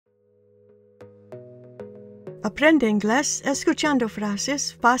Aprende inglés escuchando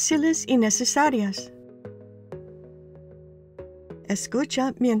frases fáciles y necesarias.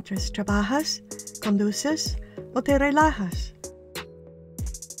 Escucha mientras trabajas, conduces o te relajas.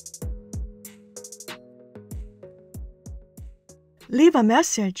 Leave a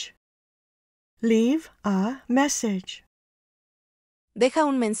message. Leave a message. Deja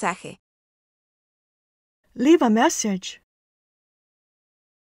un mensaje. Leave a message.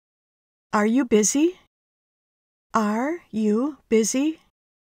 Are you busy? Are you busy?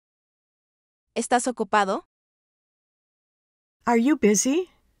 ¿Estás ocupado? Are you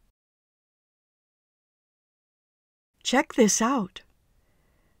busy? Check this out.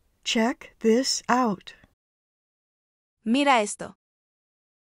 Check this out. Mira esto.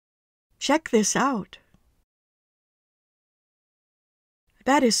 Check this out.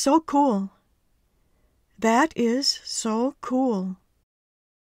 That is so cool. That is so cool.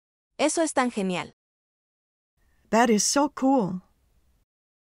 Eso es tan genial. That is so cool.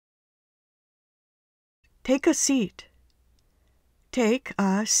 Take a seat. Take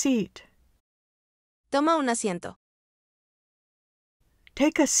a seat. Toma un asiento.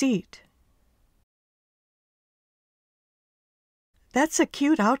 Take a seat. That's a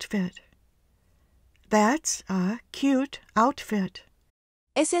cute outfit. That's a cute outfit.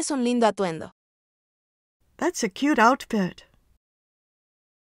 Ese es un lindo atuendo. That's a cute outfit.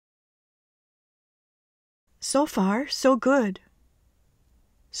 So far, so good.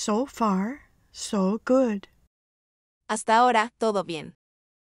 So far, so good. Hasta ahora, todo bien.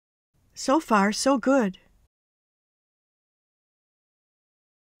 So far, so good.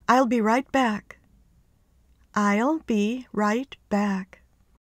 I'll be right back. I'll be right back.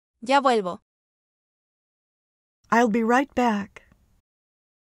 Ya vuelvo. I'll be right back.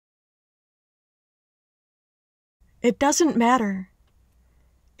 It doesn't matter.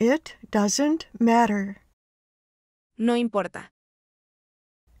 It doesn't matter. No importa.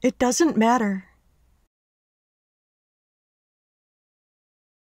 It doesn't matter.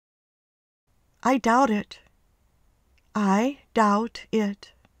 I doubt it. I doubt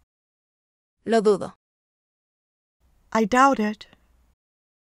it. Lo dudo. I doubt it.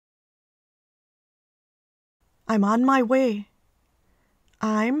 I'm on my way.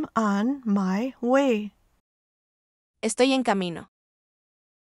 I'm on my way. Estoy en camino.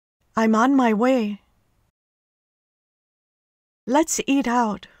 I'm on my way. Let's eat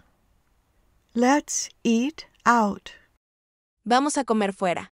out. Let's eat out. Vamos a comer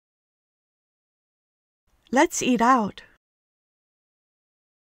fuera. Let's eat out.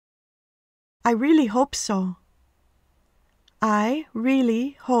 I really hope so. I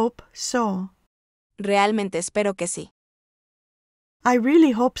really hope so. Realmente espero que sí. I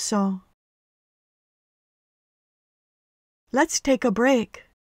really hope so. Let's take a break.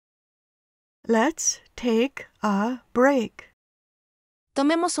 Let's take a break.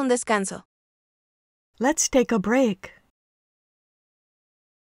 Tomemos un descanso. Let's take a break.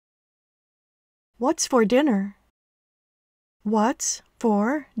 What's for dinner? What's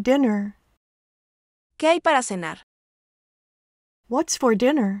for dinner? ¿Qué hay para cenar? What's for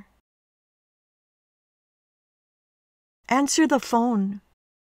dinner? Answer the phone.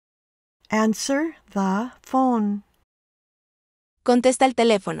 Answer the phone. Contesta el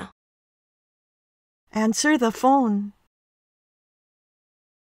teléfono. Answer the phone.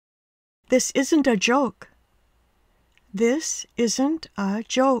 This isn't a joke. This isn't a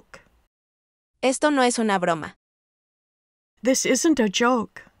joke. Esto no es una broma. This isn't a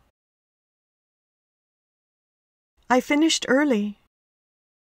joke. I finished early.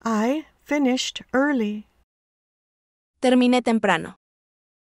 I finished early. Terminé temprano.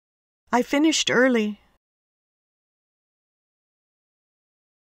 I finished early.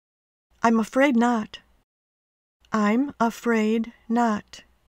 I'm afraid not. I'm afraid not.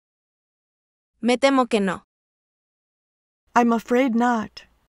 Me temo que no. I'm afraid not.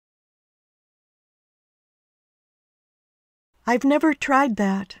 I've never tried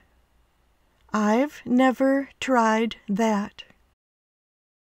that. I've never tried that.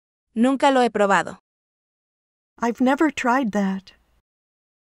 Nunca lo he probado. I've never tried that.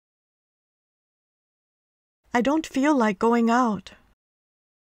 I don't feel like going out.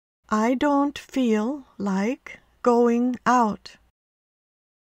 I don't feel like going out.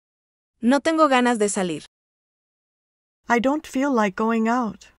 No tengo ganas de salir. I don't feel like going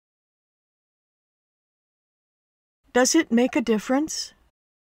out. Does it make a difference?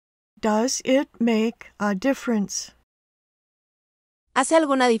 Does it make a difference? ¿Hace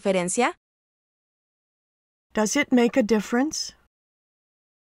alguna diferencia? Does it make a difference?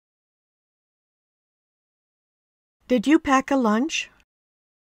 Did you pack a lunch?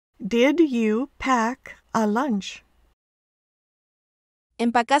 Did you pack a lunch?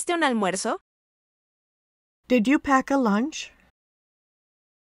 ¿Empacaste un almuerzo? Did you pack a lunch?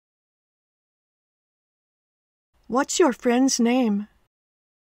 What's your friend's name?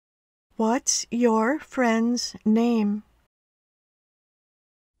 What's your friend's name?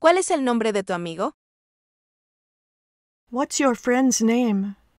 ¿Cuál es el nombre de tu amigo? What's your friend's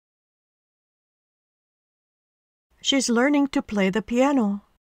name? She's learning to play the piano.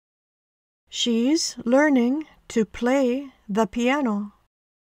 She's learning to play the piano.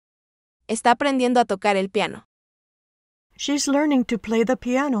 Está aprendiendo a tocar el piano. She's learning to play the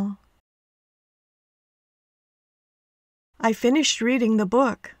piano. I finished reading the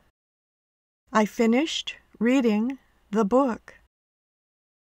book. I finished reading the book.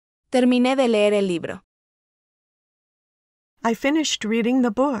 Terminé de leer el libro. I finished reading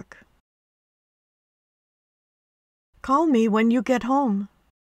the book. Call me when you get home.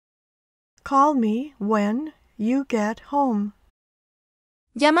 Call me when you get home.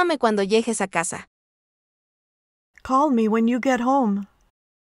 Llámame cuando llegues a casa. Call me when you get home.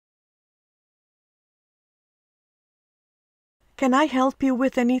 Can I help you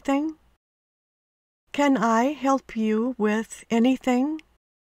with anything? Can I help you with anything?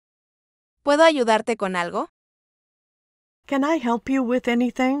 ¿Puedo ayudarte con algo? Can I help you with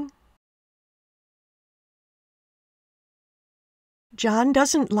anything? John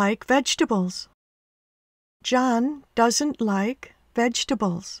doesn't like vegetables. John doesn't like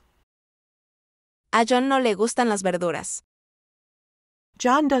vegetables. A John no le gustan las verduras.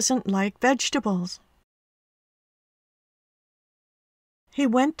 John doesn't like vegetables. He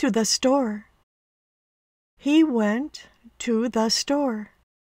went to the store. He went to the store.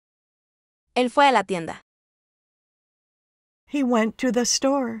 Él fue a la tienda. He went to the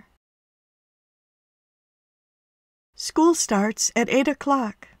store. School starts at 8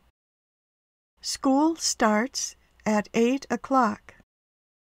 o'clock. School starts at 8 o'clock.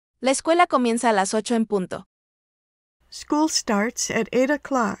 La escuela comienza a las 8 en punto. School starts at 8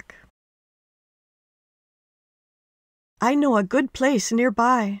 o'clock. I know a good place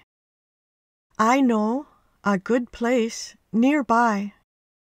nearby. I know a good place nearby.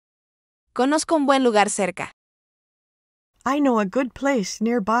 Conozco un buen lugar cerca. I know a good place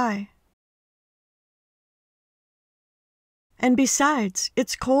nearby. And besides,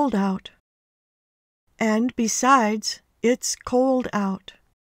 it's cold out. And besides, it's cold out.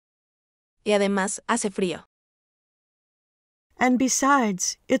 Y además hace frío. And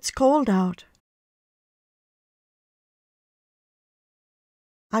besides, it's cold out.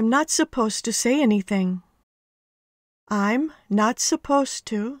 I'm not supposed to say anything. I'm not supposed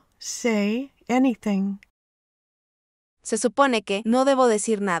to say anything. Se supone que no debo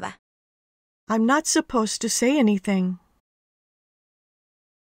decir nada. I'm not supposed to say anything.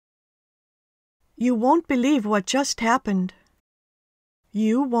 You won't believe what just happened.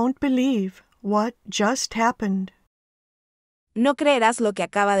 You won't believe what just happened. No creerás lo que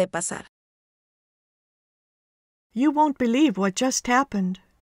acaba de pasar. You won't believe what just happened.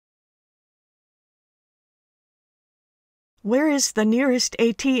 Where is the nearest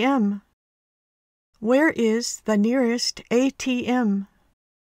ATM? Where is the nearest ATM?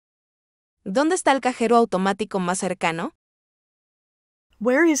 ¿Dónde está el cajero automático más cercano?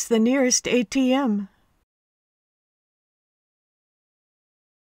 Where is the nearest ATM?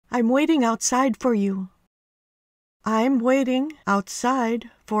 I'm waiting outside for you. I'm waiting outside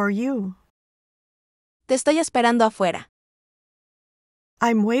for you. Te estoy esperando afuera.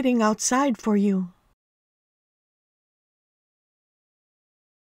 I'm waiting outside for you.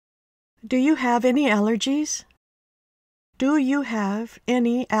 Do you have any allergies? Do you have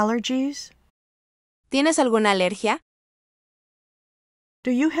any allergies? ¿Tienes alguna alergia?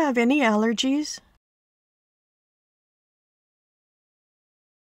 Do you have any allergies?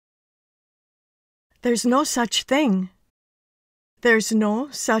 There's no such thing. There's no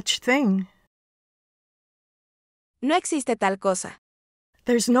such thing. No existe tal cosa.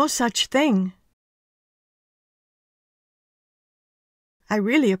 There's no such thing. I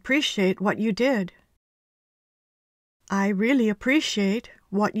really appreciate what you did. I really appreciate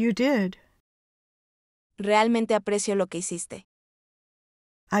what you did. Realmente aprecio lo que hiciste.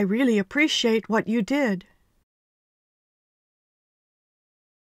 I really appreciate what you did.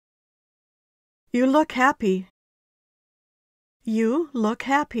 You look happy. You look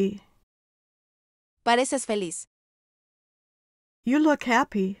happy. Pareces feliz. You look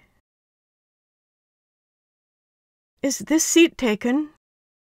happy. Is this seat taken?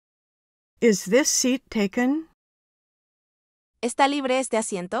 Is this seat taken? ¿Está libre este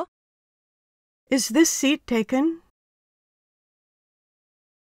asiento? Is this seat taken?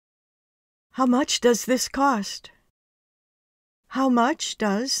 How much does this cost? How much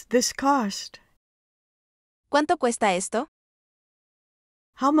does this cost? ¿Cuánto cuesta esto?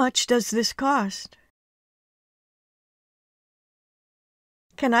 How much does this cost?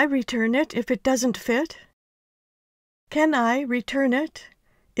 Can I return it if it doesn't fit? Can I return it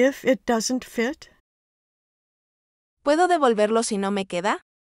if it doesn't fit? ¿Puedo devolverlo si no me queda?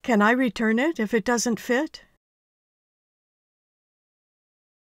 Can I return it if it doesn't fit?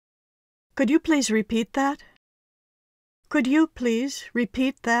 Could you please repeat that? Could you please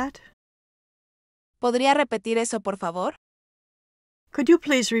repeat that? ¿Podría repetir eso, por favor? Could you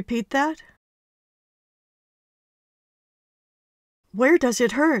please repeat that? Where does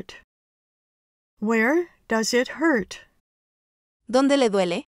it hurt? Where does it hurt? ¿Dónde le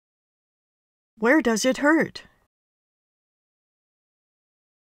duele? Where does it hurt?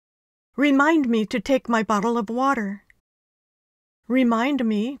 Remind me to take my bottle of water. Remind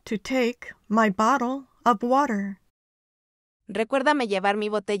me to take my bottle of water. Recuérdame llevar mi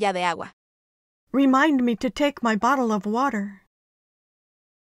botella de agua. Remind me to take my bottle of water.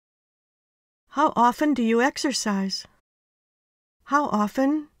 How often do you exercise? How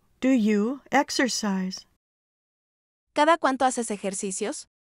often do you exercise? ¿Cada cuánto haces ejercicios?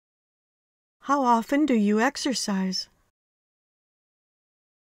 How often do you exercise?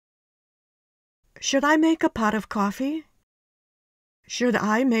 Should I make a pot of coffee? Should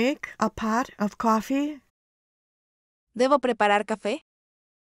I make a pot of coffee? ¿Debo preparar café?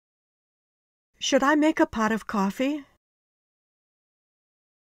 Should I make a pot of coffee?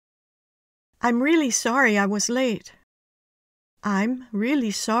 I'm really sorry I was late. I'm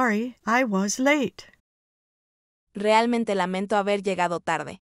really sorry I was late. Realmente lamento haber llegado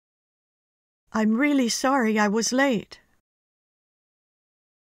tarde. I'm really sorry I was late.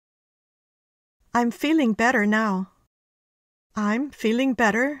 I'm feeling better now. I'm feeling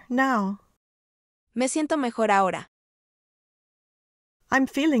better now. Me siento mejor ahora. I'm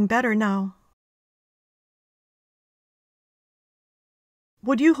feeling better now.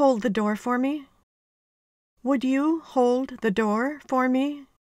 Would you hold the door for me? Would you hold the door for me?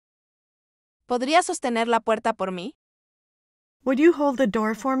 ¿Podría sostener la puerta por mí? Would you hold the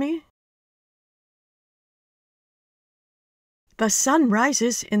door for me? The sun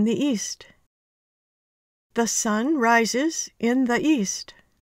rises in the east. The sun rises in the east.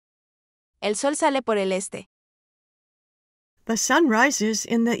 El sol sale por el este. The sun rises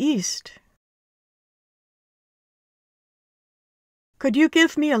in the east. Could you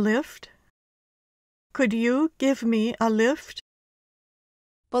give me a lift? Could you give me a lift?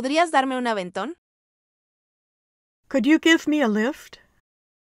 ¿Podrías darme un aventón? Could you give me a lift?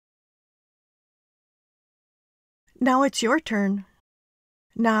 Now it's your turn.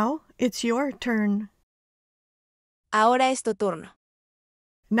 Now it's your turn. Ahora es tu turno.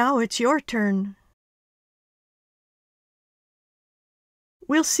 Now it's your turn.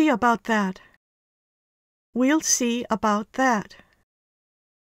 We'll see about that. We'll see about that.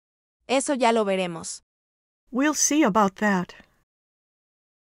 Eso ya lo veremos. We'll see about that.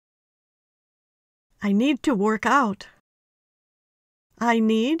 I need to work out. I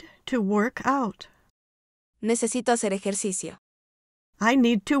need to work out. Necesito hacer ejercicio. I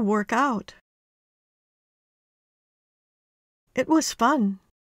need to work out. It was fun.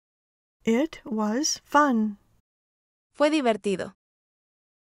 It was fun. Fue divertido.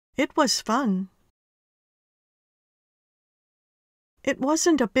 It was fun. It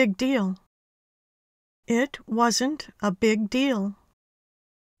wasn't a big deal. It wasn't a big deal.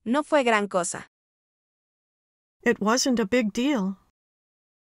 No fue gran cosa. It wasn't a big deal.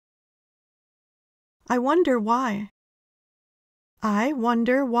 I wonder why. I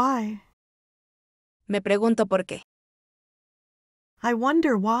wonder why. Me pregunto por qué. I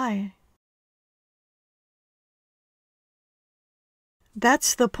wonder why.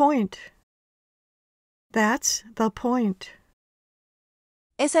 That's the point. That's the point.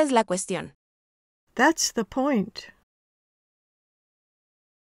 Esa es la cuestión. That's the point.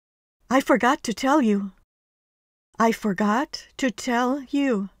 I forgot to tell you. I forgot to tell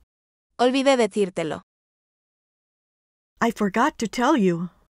you. Olvidé decírtelo. I forgot to tell you.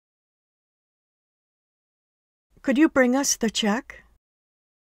 Could you bring us the check?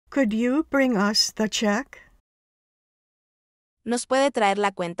 Could you bring us the check? ¿Nos puede traer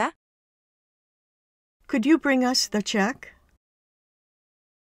la cuenta? Could you bring us the check?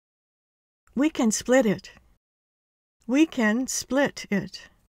 We can split it. We can split it.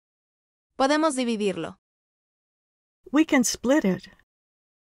 Podemos dividirlo. We can split it.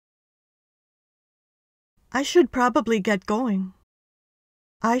 I should probably get going.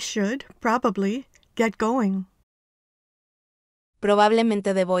 I should probably get going.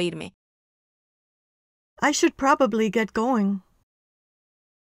 Probablemente debo irme. I should probably get going.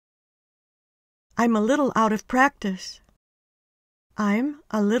 I'm a little out of practice. I'm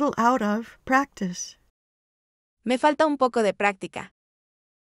a little out of practice. Me falta un poco de práctica.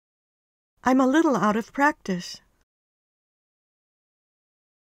 I'm a little out of practice.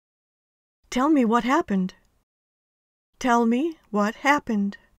 Tell me what happened. Tell me what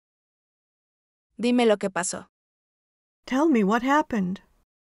happened. Dime lo que pasó. Tell me what happened.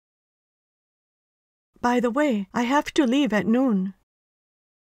 By the way, I have to leave at noon.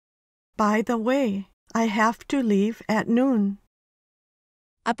 By the way, I have to leave at noon.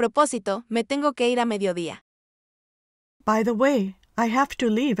 A propósito, me tengo que ir a mediodía. By the way, I have to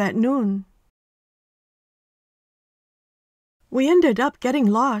leave at noon. We ended up getting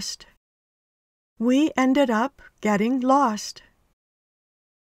lost. We ended up getting lost.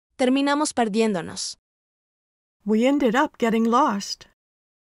 Terminamos perdiéndonos. We ended up getting lost.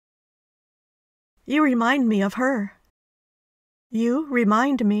 You remind me of her. You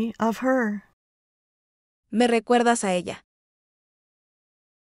remind me of her. Me recuerdas a ella.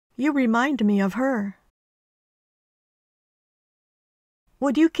 You remind me of her.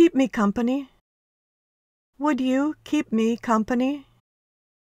 Would you keep me company? Would you keep me company?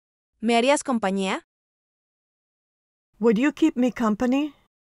 ¿Me harías compañía? Would you keep me company?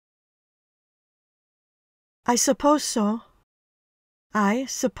 I suppose so. I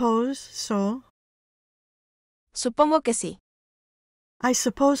suppose so. Supongo que sí. I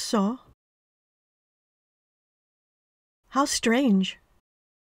suppose so. How strange.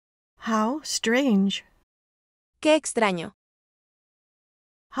 How strange. Qué extraño.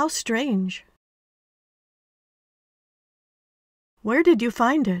 How strange. Where did you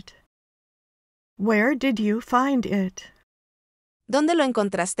find it? Where did you find it? ¿Dónde lo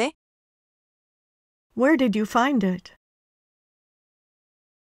encontraste? Where did you find it?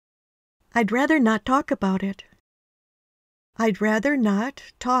 I'd rather not talk about it. I'd rather not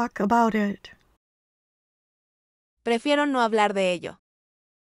talk about it. Prefiero no hablar de ello.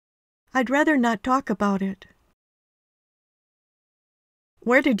 I'd rather not talk about it.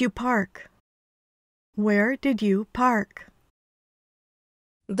 Where did you park? Where did you park?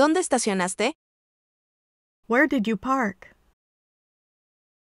 ¿Dónde estacionaste? Where did you park?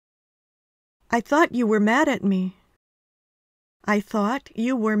 I thought you were mad at me. I thought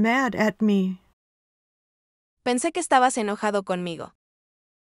you were mad at me. Pensé que estabas enojado conmigo.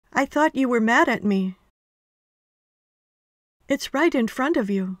 I thought you were mad at me. It's right in front of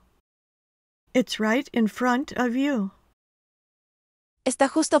you. It's right in front of you. Está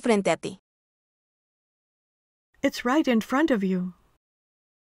justo frente a ti. It's right in front of you.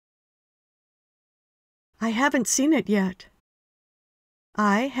 I haven't seen it yet.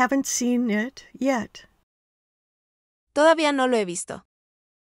 I haven't seen it yet. Todavía no lo he visto.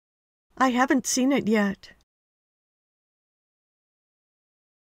 I haven't seen it yet.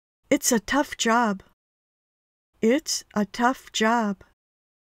 It's a tough job. It's a tough job.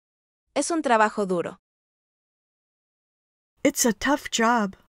 Es un trabajo duro. It's a tough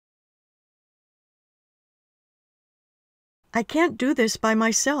job. I can't do this by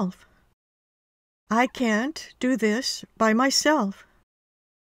myself. I can't do this by myself.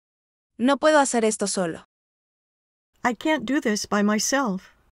 No puedo hacer esto solo. I can't do this by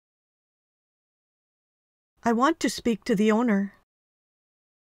myself. I want to speak to the owner.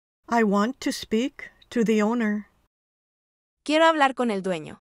 I want to speak to the owner. Quiero hablar con el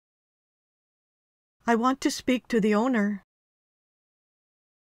dueño. I want to speak to the owner.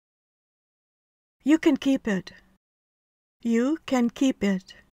 You can keep it. You can keep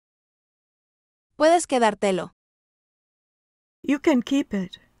it. Puedes quedártelo. You can keep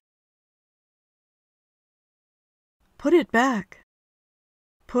it. Put it back.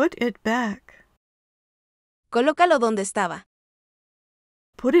 Put it back. Colócalo donde estaba.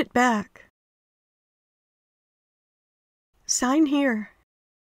 Put it back. Sign here.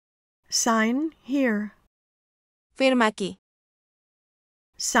 Sign here. Firma aquí.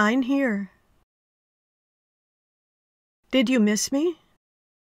 Sign here. Did you miss me?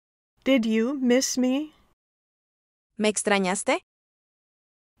 Did you miss me? ¿Me extrañaste?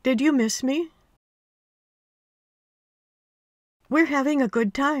 Did you miss me? We're having a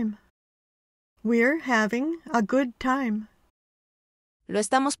good time. We're having a good time. Lo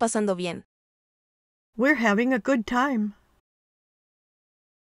estamos pasando bien. We're having a good time.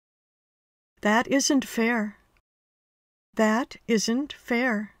 That isn't fair. That isn't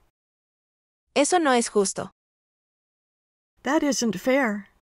fair. Eso no es justo. That isn't fair.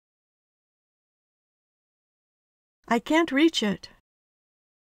 I can't reach it.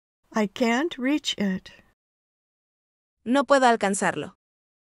 I can't reach it. No puedo alcanzarlo.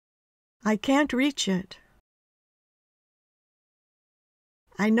 I can't reach it.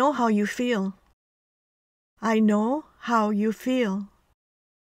 I know how you feel. I know how you feel.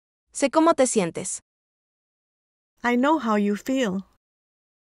 Sé cómo te sientes. I know how you feel.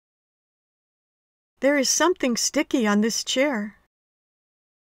 There is something sticky on this chair.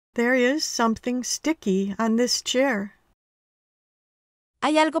 There is something sticky on this chair.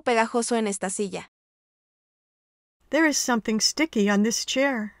 Hay algo pegajoso en esta silla. There is something sticky on this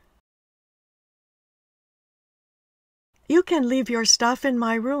chair. You can leave your stuff in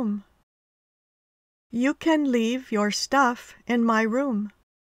my room. You can leave your stuff in my room.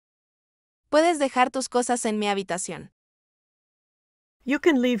 Puedes dejar tus cosas en mi habitación. You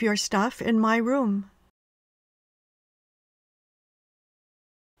can leave your stuff in my room.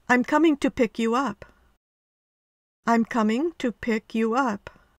 I'm coming to pick you up. I'm coming to pick you up.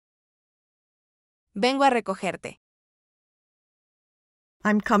 Vengo a recogerte.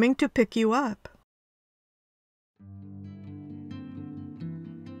 I'm coming to pick you up.